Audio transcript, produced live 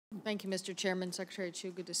Thank you, Mr. Chairman. Secretary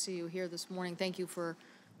Chu, good to see you here this morning. Thank you for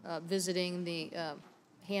visiting the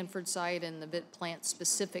Hanford site and the VIT plant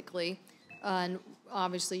specifically. And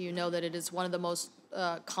obviously, you know that it is one of the most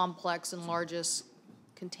complex and largest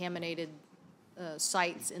contaminated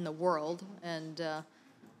sites in the world, and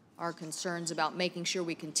our concerns about making sure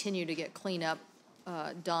we continue to get cleanup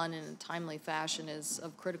done in a timely fashion is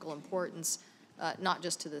of critical importance, not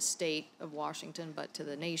just to the state of Washington, but to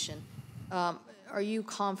the nation. Are you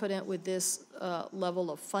confident with this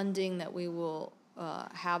level of funding that we will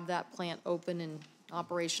have that plant open and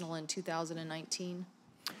operational in 2019?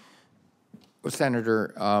 Well,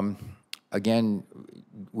 Senator, again,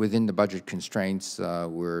 within the budget constraints,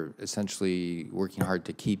 we're essentially working hard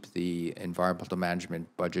to keep the environmental management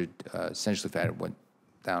budget essentially flat. It went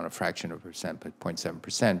down a fraction of a percent, but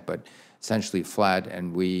 0.7%, but essentially flat,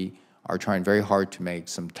 and we are trying very hard to make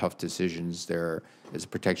some tough decisions. There is a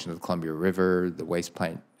protection of the Columbia River, the waste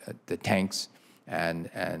plant, the tanks, and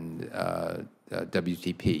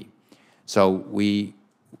WTP. So we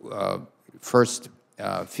first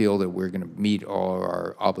feel that we're going to meet all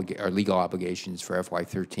our legal obligations for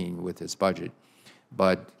FY13 with this budget.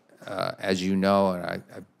 But as you know,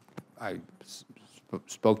 and I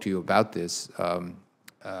spoke to you about this,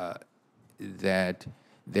 that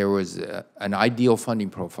there was an ideal funding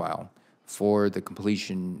profile for the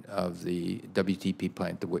completion of the WTP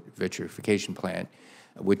plant, the vitrification plant,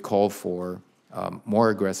 would call for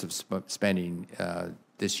more aggressive spending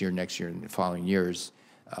this year, next year, and the following years,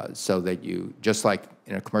 so that you, just like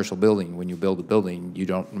in a commercial building, when you build a building, you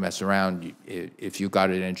don't mess around. If you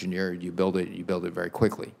got it engineered, you build it very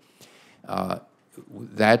quickly.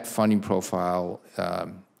 That funding profile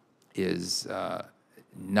is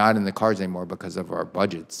not in the cards anymore because of our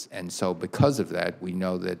budgets, and so because of that, we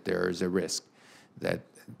know that there is a risk that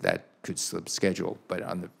could slip schedule. But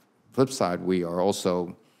on the flip side, we are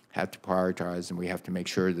also have to prioritize, and we have to make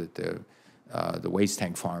sure that the waste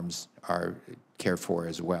tank farms are cared for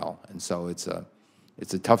as well. And so it's a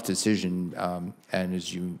tough decision, and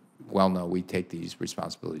as you well know, we take these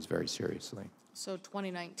responsibilities very seriously. So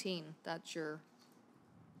 2019, that's your...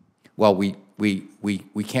 Well, we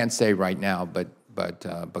can't say right now, but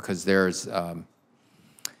because there's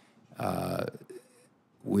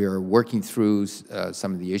we are working through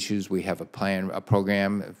some of the issues. We have a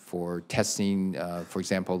program for testing, for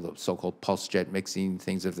example, the so-called pulse jet mixing,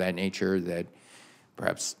 things of that nature that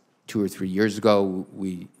perhaps 2 or 3 years ago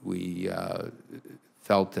we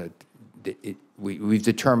felt that we've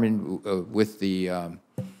determined with the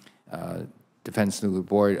Defense Nuclear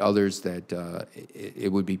Board, others, that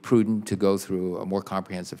it would be prudent to go through a more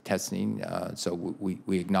comprehensive testing. So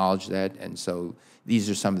we acknowledge that, and so these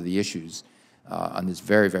are some of the issues on this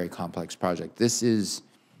very, very complex project. This is,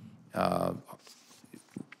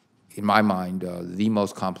 in my mind, the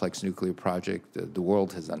most complex nuclear project the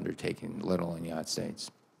world has undertaken, let alone the United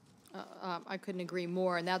States. I couldn't agree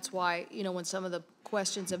more, and that's why, you know, when some of the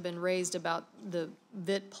questions have been raised about the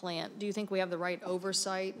VIT plant, do you think we have the right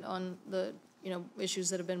oversight on the, you know,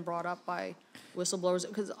 issues that have been brought up by whistleblowers?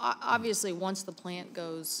 Because obviously once the plant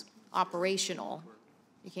goes operational,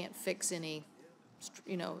 you can't fix any,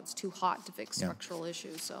 you know, it's too hot to fix structural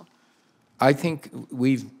issues. So I think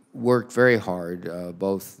we've worked very hard,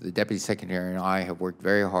 both the Deputy Secretary and I have worked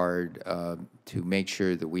very hard to make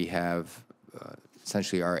sure that we have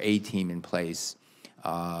essentially our A-team in place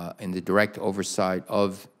in the direct oversight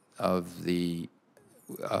of the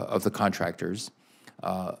contractors,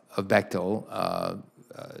 of Bechtel.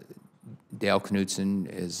 Dale Knudsen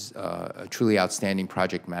is a truly outstanding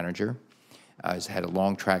project manager. Has had a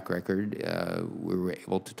long track record. We were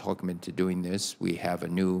able to talk him into doing this. We have a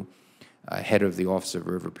new head of the Office of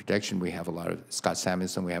River Protection. We have a lot of, Scott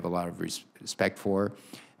Samuelson, we have a lot of respect for.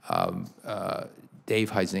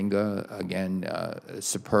 Dave Huizinga, again, a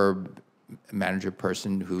superb manager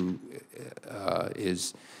person who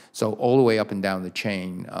is, so all the way up and down the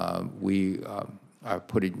chain, we are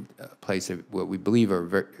put in place what we believe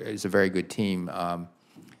is a very good team.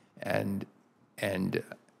 And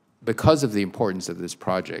because of the importance of this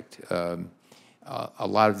project, a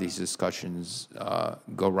lot of these discussions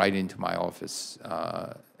go right into my office.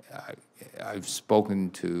 I've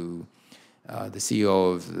spoken to the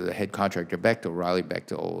CEO of the head contractor, Bechtel, Riley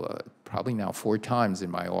Bechtel, probably now 4 times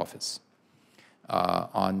in my office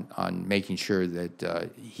on making sure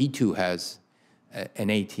that he too has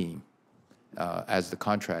an A-team as the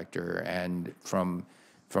contractor. And from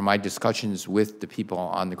my discussions with the people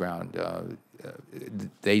on the ground,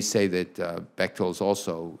 they say that Bechtel has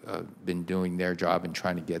also been doing their job and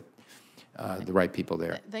trying to get the right people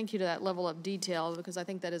there. Thank you to that level of detail, because I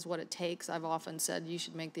think that is what it takes. I've often said you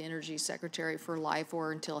should make the energy secretary for life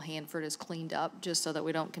or until Hanford is cleaned up, just so that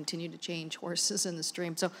we don't continue to change horses in the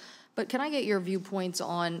stream. So, but can I get your viewpoints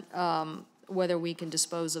on whether we can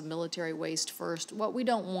dispose of military waste first? What we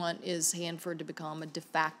don't want is Hanford to become a de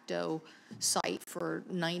facto site for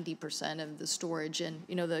 90% of the storage. And,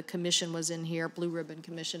 you know, the commission was in here, Blue Ribbon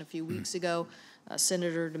Commission, a few weeks ago.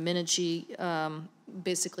 Senator Domenici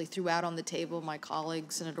basically threw out on the table, my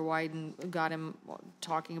colleague, Senator Wyden, got him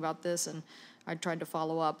talking about this, and I tried to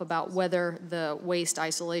follow up about whether the waste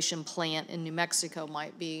isolation plant in New Mexico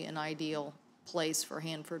might be an ideal place for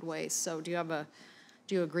Hanford Waste. So do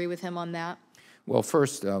you agree with him on that? Well,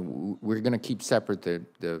 first, we're going to keep separate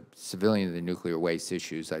the civilian and the nuclear waste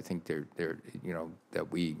issues. I think they're you know, that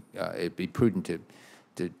it'd be prudent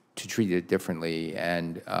to treat it differently.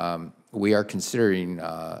 And we are considering,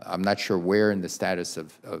 I'm not sure where in the status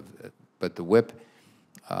but the WIP,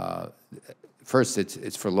 first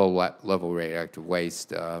it's for low-level radioactive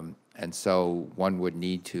waste. And so one would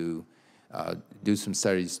need to do some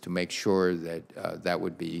studies to make sure that that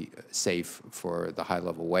would be safe for the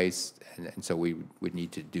high-level waste, and so we would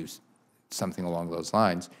need to do something along those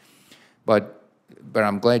lines. But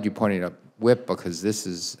I'm glad you pointed up WIP, because this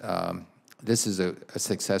is a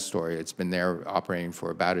success story. It's been there operating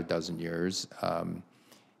for about a dozen years.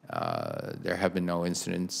 There have been no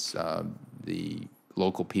incidents. The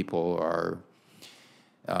local people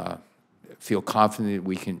feel confident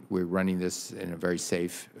we're running this in a very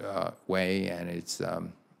safe way, and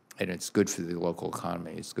it's good for the local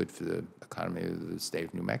economy. It's good for the economy of the state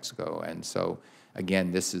of New Mexico. And so,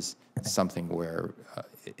 again, this is something where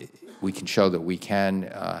we can show that we can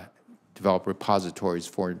develop repositories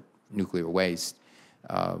for nuclear waste,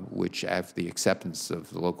 which have the acceptance of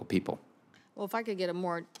the local people. Well, if I could get a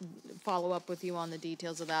more follow-up with you on the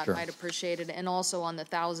details of that, Sure. I'd appreciate it. And also on the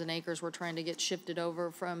 1,000 acres we're trying to get shifted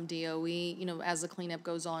over from DOE, you know, as the cleanup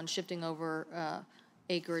goes on, shifting over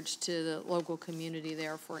acreage to the local community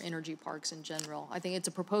there for energy parks in general. I think it's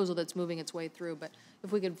a proposal that's moving its way through, but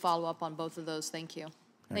if we could follow up on both of those, thank you.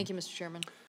 Thank you, Mr. Chairman.